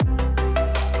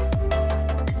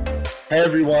Hey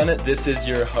everyone, this is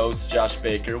your host Josh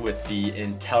Baker with the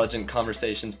Intelligent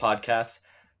Conversations podcast.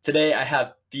 Today I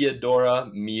have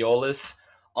Theodora Miolis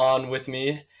on with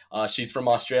me. She's from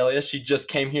Australia. She just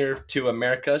came here to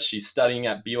America. She's studying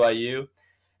at BYU.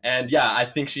 And yeah, I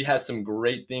think she has some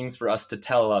great things for us to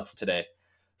tell us today.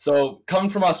 So coming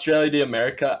from Australia to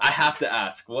America, I have to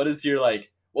ask, what was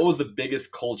the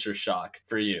biggest culture shock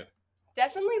for you?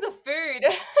 Definitely the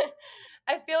food.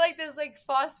 I feel like there's like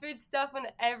fast food stuff on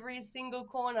every single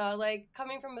corner. Like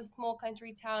coming from a small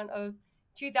country town of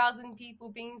 2,000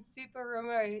 people being super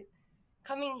remote,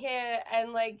 coming here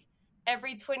and like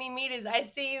every 20 meters, I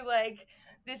see like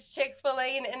this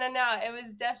Chick-fil-A and In-N-Out. It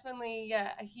was definitely,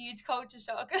 a huge culture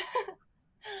shock.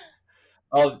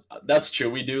 Oh, that's true.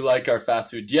 We do like our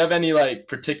fast food. Do you have any like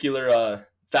particular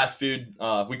fast food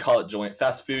we call it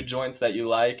fast food joints that you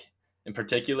like in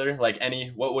particular? Like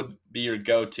what would be your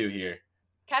go-to here?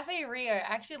 Cafe Rio, I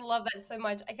actually love that so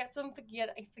much. I kept on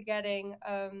forgetting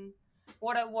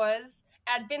what it was.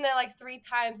 I'd been there like 3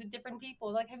 times with different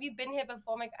people. Like, have you been here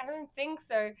before? I'm like, I don't think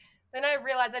so. Then I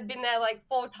realized I'd been there like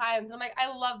 4 times. I'm like,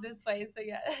 I love this place. So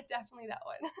yeah, definitely that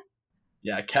one.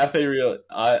 Yeah, Cafe Rio.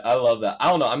 I love that. I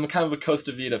don't know. I'm kind of a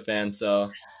Costa Vida fan,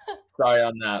 so sorry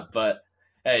on that. But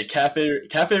hey, Cafe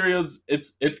Rio's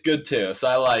it's good too. So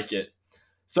I like it.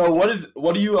 So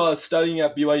what are you studying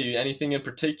at BYU? Anything in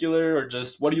particular, or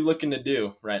just what are you looking to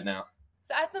do right now?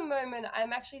 So at the moment,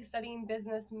 I'm actually studying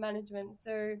business management.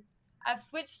 So I've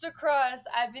switched across.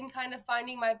 I've been kind of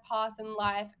finding my path in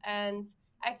life, and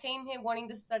I came here wanting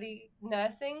to study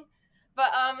nursing.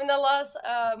 But in the last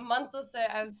month or so,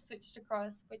 I've switched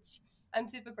across, which I'm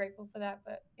super grateful for that.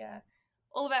 But yeah,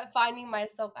 all about finding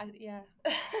myself. Yeah.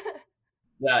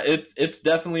 Yeah, it's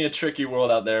definitely a tricky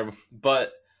world out there,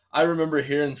 but I remember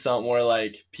hearing something where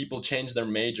like people change their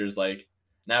majors like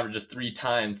an average of 3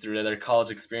 times through their college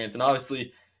experience, and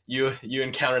obviously you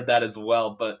encountered that as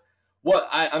well. But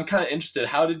I'm kind of interested.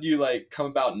 How did you like come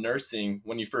about nursing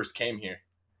when you first came here?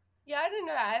 Yeah, I don't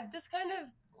know. I've just kind of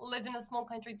lived in a small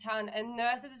country town, and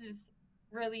nurses are just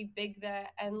really big there.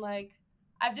 And like,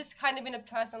 I've just kind of been a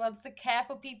person that loves to care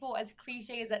for people, as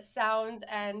cliche as that sounds.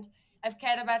 And I've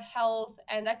cared about health,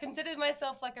 and I considered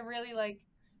myself like a really like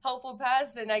helpful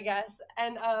person, I guess.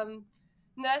 And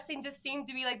nursing just seemed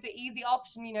to be like the easy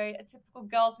option, a typical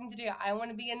girl thing to do. I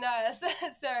want to be a nurse,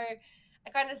 so I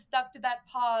kind of stuck to that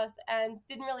path and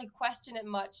didn't really question it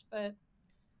much, but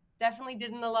definitely did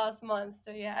in the last month.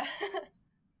 So yeah.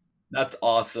 That's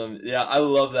awesome. Yeah, I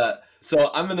love that.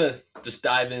 So I'm gonna just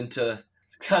dive into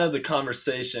kind of the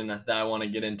conversation that I want to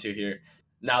get into here.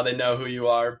 Now they know who you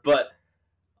are, but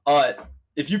uh,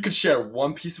 if you could share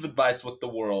one piece of advice with the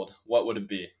world, what would it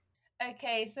be?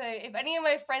 Okay, so if any of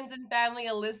my friends and family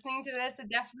are listening to this, they're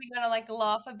definitely gonna like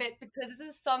laugh a bit because this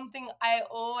is something I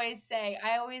always say.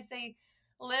 I always say,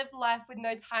 live life with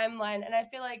no timeline. And I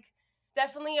feel like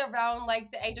definitely around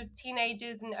like the age of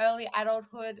teenagers and early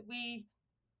adulthood, we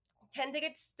tend to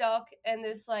get stuck in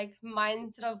this like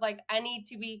mindset of like, I need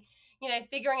to be,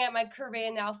 figuring out my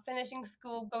career now, finishing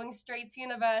school, going straight to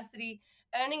university,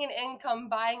 earning an income,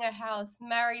 buying a house,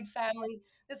 married family,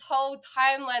 this whole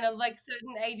timeline of like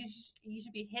certain ages you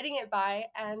should be hitting it by.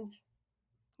 And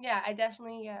yeah, I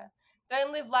definitely,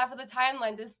 don't live life with a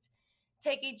timeline. Just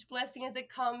take each blessing as it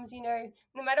comes,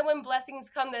 no matter when blessings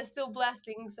come, there's still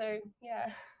blessings. So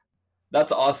yeah.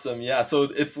 That's awesome. Yeah, so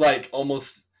it's like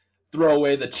almost throw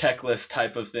away the checklist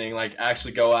type of thing, like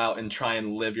actually go out and try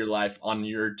and live your life on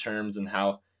your terms and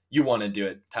how you want to do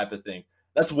it type of thing.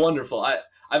 That's wonderful.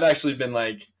 I've actually been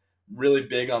like really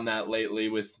big on that lately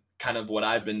with kind of what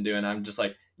I've been doing. I'm just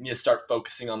like you need to start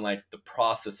focusing on like the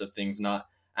process of things, not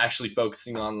actually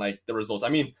focusing on like the results. I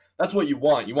mean, that's what you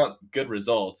want. You want good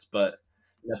results, but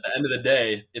at the end of the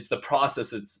day, it's the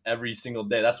process. It's every single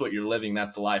day. That's what you're living.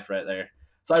 That's life right there.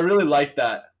 So I really like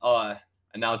that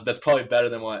analogy. That's probably better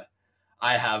than what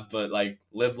I have, but like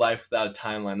live life without a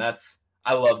timeline.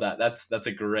 I love that. That's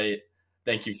a great.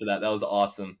 Thank you for that. That was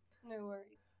awesome. No worries.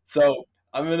 So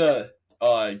I'm gonna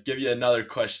give you another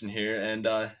question here, and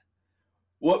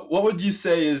what would you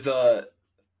say is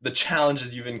the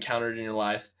challenges you've encountered in your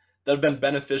life that have been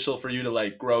beneficial for you to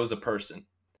like grow as a person?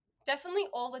 Definitely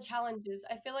all the challenges.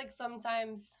 I feel like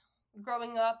sometimes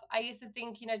growing up, I used to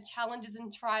think, challenges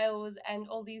and trials and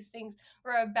all these things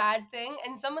were a bad thing.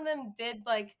 And some of them did,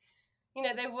 like,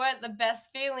 they weren't the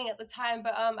best feeling at the time,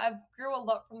 but I grew a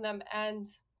lot from them. And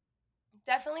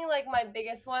definitely, like, my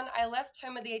biggest one, I left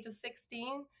home at the age of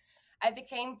 16. I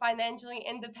became financially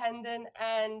independent.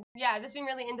 And yeah, I've just been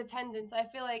really independent. So I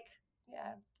feel like,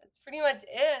 yeah, that's pretty much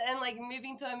it. And like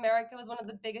moving to America was one of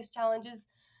the biggest challenges,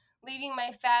 leaving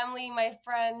my family, my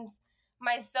friends,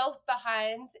 myself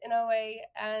behind in a way.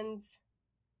 And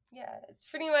yeah, it's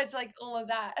pretty much like all of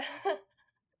that.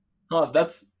 Huh,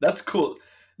 that's cool.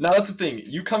 Now that's the thing.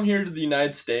 You come here to the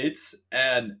United States,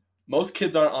 and most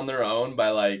kids aren't on their own by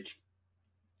like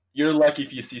you're lucky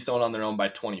if you see someone on their own by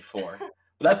 24. But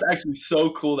that's actually so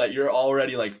cool that you're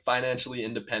already like financially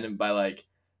independent by like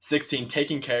 16,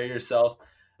 taking care of yourself.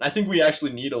 And I think we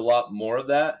actually need a lot more of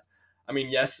that. I mean,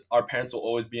 yes, our parents will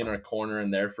always be in our corner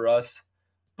and there for us,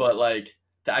 but like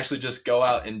to actually just go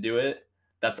out and do it,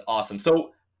 that's awesome.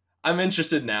 So I'm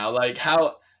interested now, like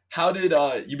how did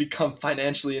you become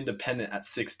financially independent at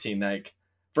 16? Like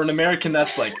for an American,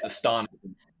 that's like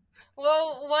astonishing.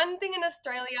 Well, one thing in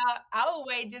Australia, our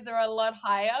wages are a lot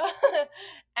higher,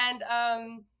 and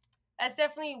that's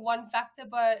definitely one factor.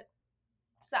 But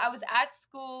so I was at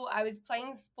school, I was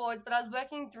playing sports, but I was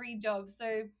working three jobs.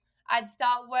 So I'd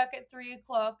start work at 3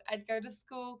 o'clock, I'd go to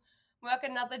school, work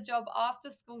another job after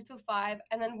school till 5,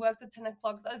 and then work till 10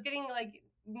 o'clock. So I was getting like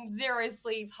zero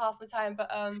sleep half the time, but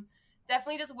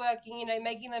definitely just working,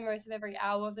 making the most of every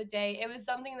hour of the day. It was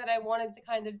something that I wanted to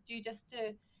kind of do just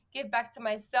to give back to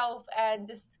myself, and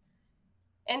just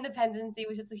independency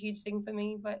was just a huge thing for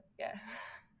me. But yeah.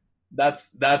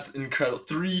 That's incredible.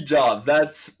 Three jobs.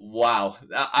 That's wow.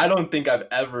 I don't think I've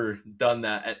ever done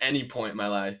that at any point in my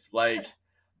life. Like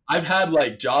I've had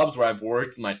like jobs where I've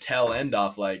worked my tail end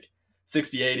off like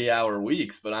 60, 80 hour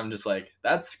weeks, but I'm just like,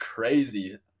 that's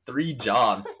crazy. Three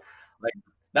jobs. Like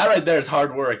that right there is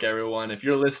hard work, everyone. If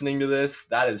you're listening to this,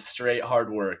 that is straight hard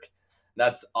work.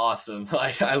 That's awesome.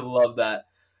 Like I love that.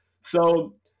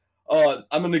 So I'm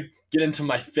gonna get into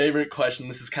my favorite question.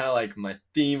 This is kind of like my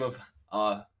theme of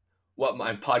what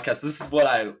my podcast. This is what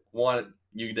I want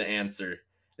you to answer.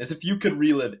 Is if you could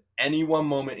relive any one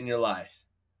moment in your life,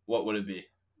 what would it be?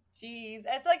 Jeez,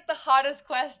 it's like the hardest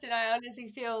question. I honestly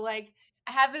feel like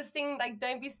I have this thing like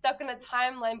don't be stuck in a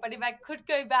timeline, but if I could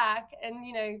go back and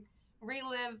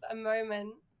relive a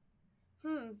moment,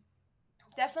 hmm,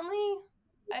 definitely.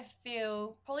 I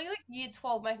feel probably like year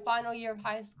 12, my final year of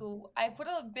high school. I put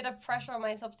a bit of pressure on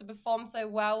myself to perform so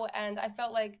well, and I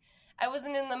felt like I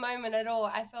wasn't in the moment at all.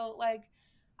 I felt like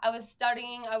I was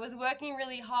studying, I was working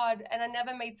really hard, and I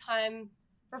never made time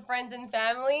for friends and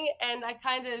family. And I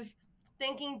kind of,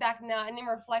 thinking back now and in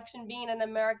reflection, being in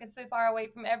America so far away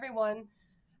from everyone,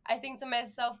 I think to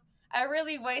myself, I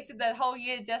really wasted that whole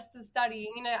year just to study.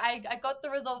 I got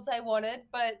the results I wanted,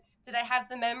 but did I have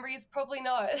the memories? Probably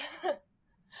not.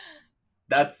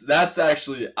 That's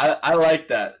actually I like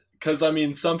that because I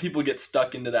mean some people get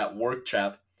stuck into that work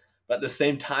trap, but at the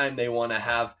same time they want to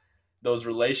have those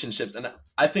relationships, and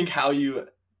I think how you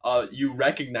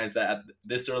recognize that at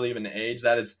this early of an age,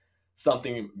 that is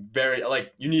something very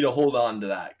like you need to hold on to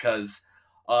that because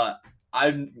uh,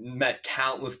 I've met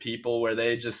countless people where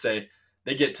they just say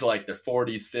they get to like their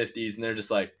 40s 50s and they're just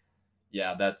like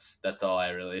yeah that's all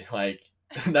I really like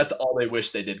that's all they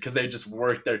wish they did because they just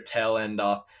worked their tail end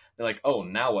off. They're like, oh,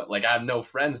 now what? Like, I have no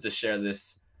friends to share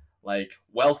this like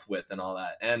wealth with and all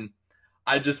that. And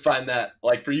I just find that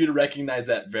like for you to recognize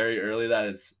that very early,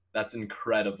 that's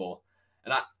incredible,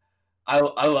 and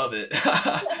I love it.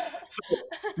 So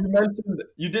you mentioned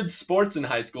you did sports in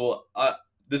high school.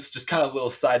 This is just kind of a little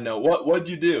side note. What did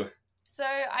you do? So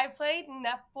I played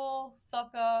netball,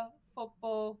 soccer,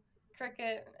 football,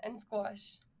 cricket, and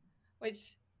squash, which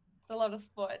is a lot of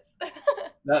sports.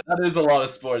 That is a lot of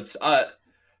sports.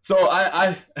 So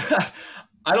I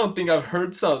I don't think I've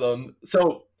heard some of them.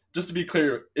 So just to be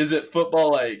clear, is it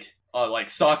football like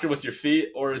soccer with your feet,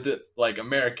 or is it like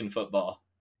American football?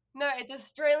 No, it's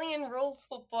Australian rules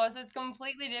football, so it's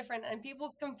completely different. And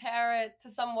people compare it to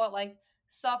somewhat like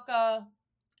soccer,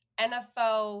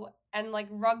 NFL, and like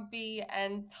rugby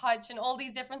and touch and all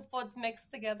these different sports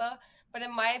mixed together. But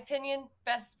in my opinion,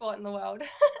 best sport in the world.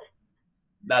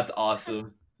 That's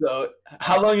awesome. So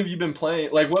how long have you been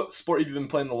playing? Like what sport have you been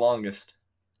playing the longest?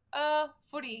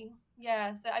 Footy.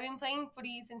 Yeah, so I've been playing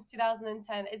footy since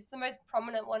 2010. It's the most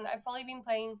prominent one. I've probably been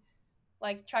playing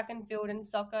like track and field and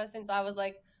soccer since I was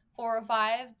like 4 or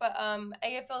 5. But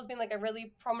AFL has been like a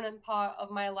really prominent part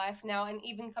of my life now. And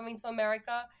even coming to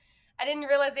America, I didn't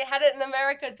realize they had it in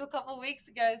America until a couple of weeks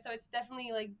ago. So it's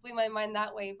definitely like blew my mind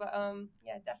that way. But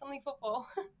yeah, definitely football.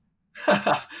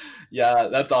 Yeah,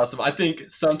 that's awesome. I think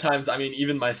sometimes, I mean,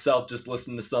 even myself, just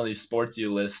listening to some of these sports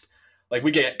you list, like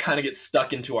we get kind of get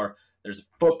stuck into our there's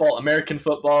football, American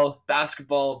football,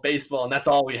 basketball, baseball, and that's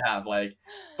all we have. Like,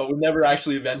 but we never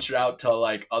actually venture out to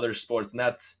like other sports, and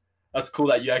that's cool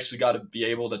that you actually got to be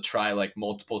able to try like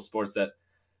multiple sports that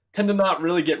tend to not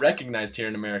really get recognized here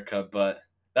in America. But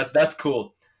that's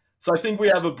cool. So I think we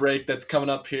have a break that's coming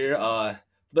up here. For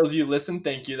those of you who listen,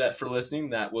 thank you that for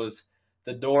listening. That was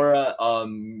Theodora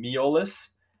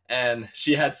Miolis, and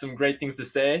she had some great things to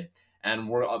say. And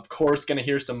we're, of course, going to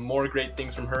hear some more great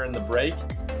things from her in the break.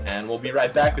 And we'll be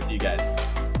right back with you guys.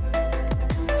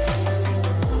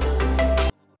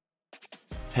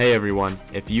 Hey everyone,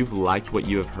 if you've liked what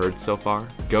you have heard so far,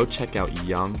 go check out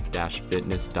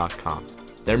young-fitness.com.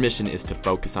 Their mission is to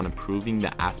focus on improving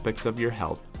the aspects of your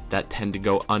health that tend to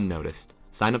go unnoticed.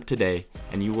 Sign up today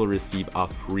and you will receive a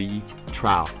free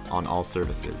trial on all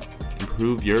services.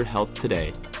 Improve your health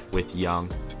today with Young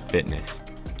Fitness.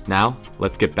 Now,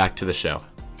 let's get back to the show.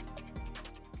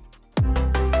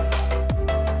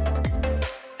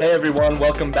 Hey everyone,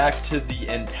 welcome back to the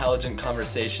Intelligent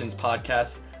Conversations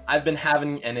podcast. I've been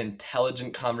having an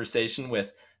intelligent conversation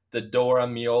with Theodora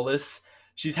Miolis.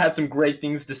 She's had some great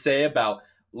things to say about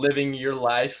living your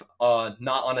life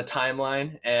not on a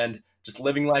timeline and just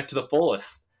living life to the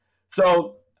fullest.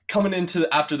 So coming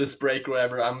into after this break or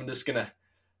whatever, I'm just going to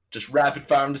just rapid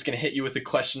fire. I'm just going to hit you with a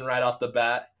question right off the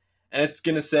bat. And it's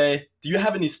going to say, do you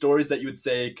have any stories that you would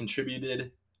say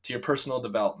contributed to your personal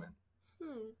development?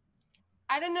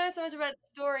 I don't know so much about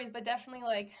stories, but definitely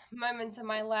like moments in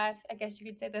my life, I guess you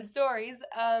could say they're stories.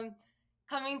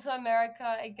 Coming to America,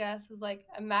 I guess, was like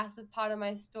a massive part of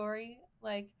my story.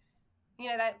 Like, you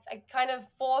know, that I kind of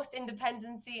forced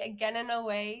independency again in a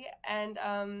way, and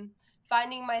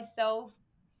finding myself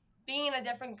being in a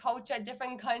different culture, a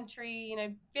different country, you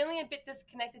know, feeling a bit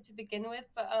disconnected to begin with.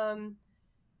 But,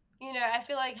 you know, I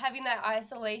feel like having that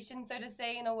isolation, so to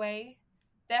say, in a way,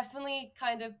 definitely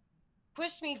kind of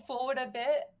pushed me forward a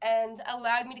bit and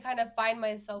allowed me to kind of find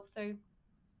myself. So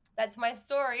that's my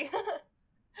story.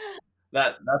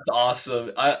 That's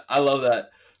awesome. I love that.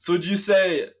 So would you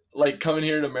say, like, coming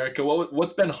here to America,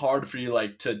 what's been hard for you,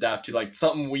 like, to adapt to, like,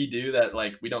 something we do that,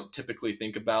 like, we don't typically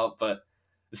think about, but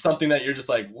it's something that you're just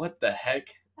like, what the heck?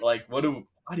 Like, why do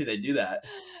they do that?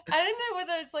 I don't know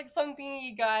whether it's like something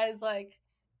you guys like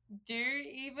do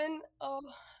even. Oh,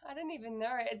 I don't even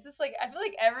know. It's just like, I feel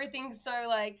like everything's so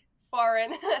like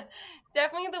foreign.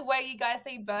 Definitely the way you guys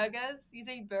say burgers. You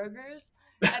say burgers.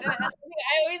 I don't know. That's something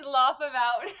I always laugh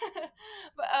about.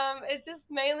 But it's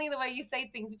just mainly the way you say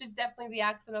things, which is definitely the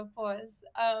accent, of course.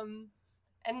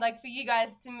 And like for you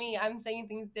guys, to me, I'm saying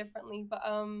things differently. But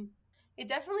it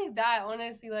definitely that,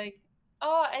 honestly, like,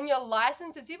 oh, and your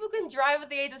licenses. People can drive at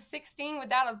the age of 16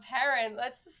 without a parent.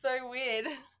 That's just so weird.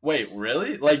 Wait,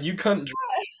 really? Like, you couldn't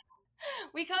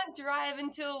We can't drive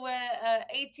until we're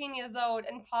 18 years old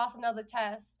and pass another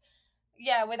test.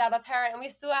 Yeah, without a parent. And we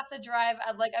still have to drive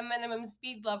at like a minimum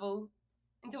speed level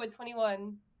until we're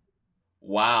 21.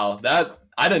 Wow, that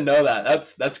I didn't know that.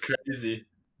 That's crazy.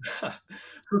 So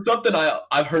something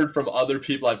I've heard from other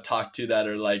people I've talked to that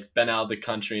are like been out of the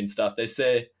country and stuff. They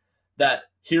say that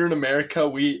here in America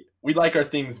we like our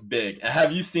things big.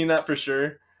 Have you seen that for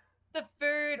sure? The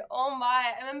food, oh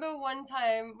my. I remember one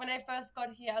time when I first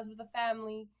got here, I was with a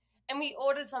family and we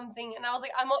ordered something and I was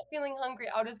like, I'm not feeling hungry.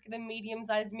 I'll just get a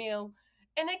medium-sized meal.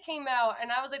 And it came out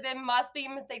and I was like, there must be a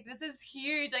mistake. This is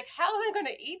huge. Like, how am I going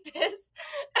to eat this?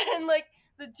 And like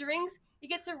the drinks, you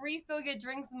get to refill your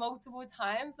drinks multiple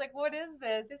times. Like, what is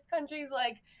this? This country's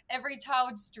like every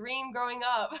child's dream growing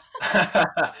up.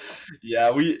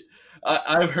 Yeah,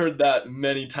 I've heard that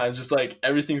many times. Just like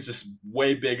everything's just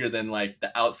way bigger than like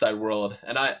the outside world,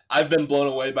 and I've been blown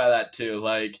away by that too.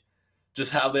 Like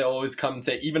just how they always come and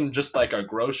say, even just like our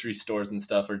grocery stores and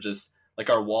stuff are just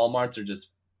like our Walmarts are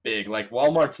just big. Like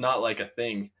Walmart's not like a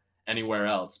thing anywhere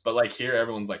else, but like here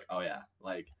everyone's like, oh yeah,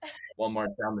 like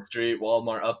Walmart down the street,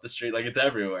 Walmart up the street, like it's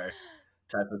everywhere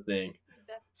type of thing.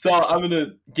 So I'm going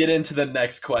to get into the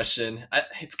next question.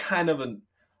 It's kind of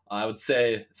I would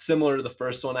say similar to the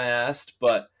first one I asked,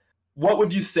 but what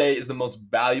would you say is the most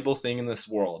valuable thing in this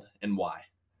world and why?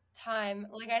 Time.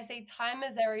 Like I say, time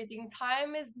is everything.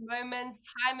 Time is moments,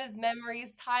 time is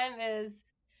memories, time is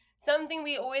something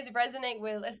we always resonate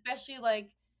with, especially like,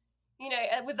 you know,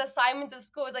 with assignments at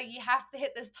school. It's like you have to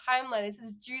hit this timeline. This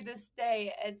is due this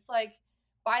day. It's like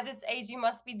by this age you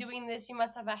must be doing this. You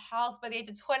must have a house by the age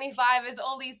of 25. Is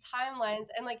all these timelines,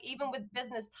 and like even with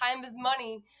business, time is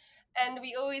money, and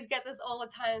we always get this all the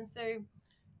time. So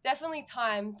definitely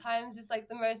time. Time's just like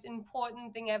the most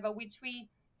important thing ever, which we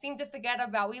seem to forget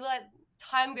about. We let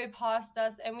time go past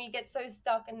us, and we get so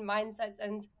stuck in mindsets,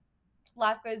 and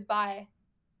life goes by.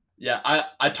 Yeah,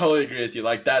 I totally agree with you.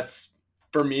 Like that's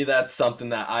for me, that's something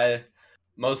that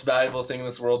most valuable thing in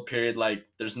this world, period. Like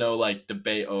there's no like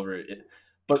debate over it.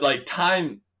 But like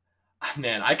time,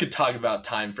 man, I could talk about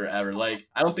time forever. Like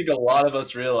I don't think a lot of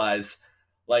us realize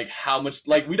like how much,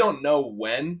 like we don't know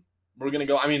when we're gonna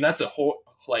go. I mean, that's a whole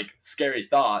like scary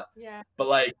thought. Yeah. But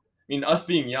like, I mean, us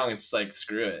being young, it's just like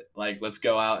screw it. Like let's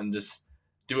go out and just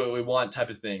do what we want type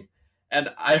of thing. And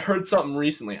I heard something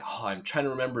recently. Oh, I'm trying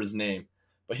to remember his name,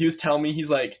 but he was telling me, he's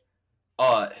like,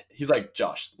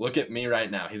 Josh, look at me right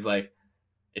now. He's like,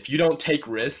 if you don't take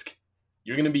risk,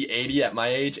 you're going to be 80 at my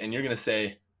age and you're going to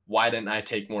say, why didn't I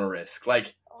take more risk?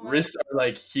 Like, risks are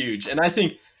like huge. And I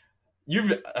think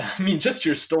just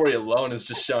your story alone has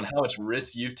just shown how much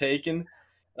risk you've taken.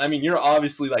 I mean, you're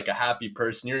obviously like a happy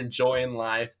person. You're enjoying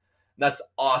life. That's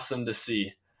awesome to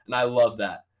see. And I love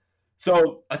that.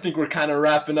 So I think we're kind of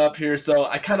wrapping up here. So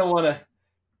I kind of want to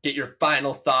get your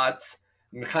final thoughts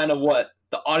and kind of what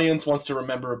the audience wants to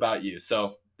remember about you.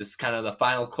 So this is kind of the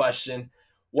final question.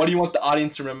 What do you want the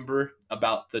audience to remember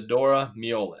about Theodora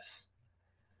Miolis?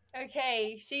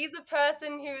 Okay, she's a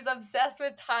person who's obsessed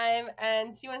with time,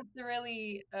 and she wants to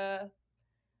really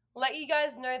let you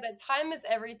guys know that time is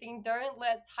everything. Don't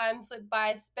let time slip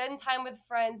by. Spend time with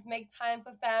friends, make time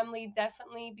for family,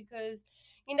 definitely, because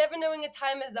you never know when your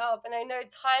time is up. And I know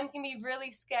time can be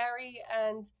really scary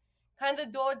and kind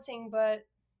of daunting, but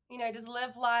just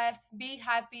live life, be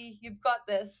happy. You've got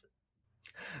this.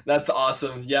 That's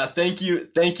awesome. Yeah, thank you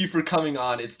for coming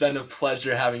on. It's been a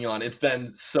pleasure having you on. It's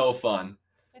been so fun.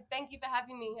 Thank you for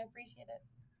having me. I appreciate it.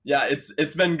 Yeah,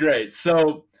 it's been great.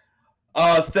 So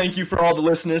thank you for all the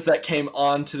listeners that came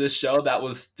on to this show. That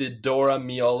was Theodora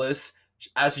Miolis.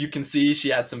 As you can see, she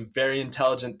had some very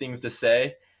intelligent things to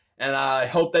say. And I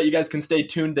hope that you guys can stay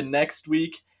tuned to next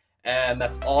week. And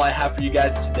that's all I have for you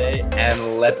guys today.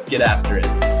 And let's get after it.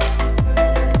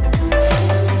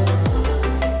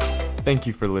 Thank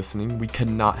you for listening. We could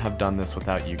not have done this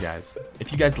without you guys.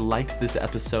 If you guys liked this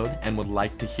episode and would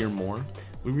like to hear more,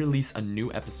 we release a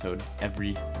new episode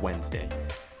every Wednesday.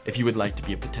 If you would like to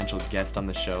be a potential guest on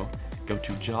the show, go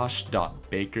to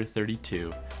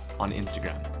josh.baker32 on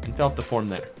Instagram and fill out the form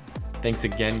there. Thanks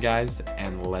again, guys,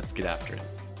 and let's get after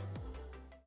it.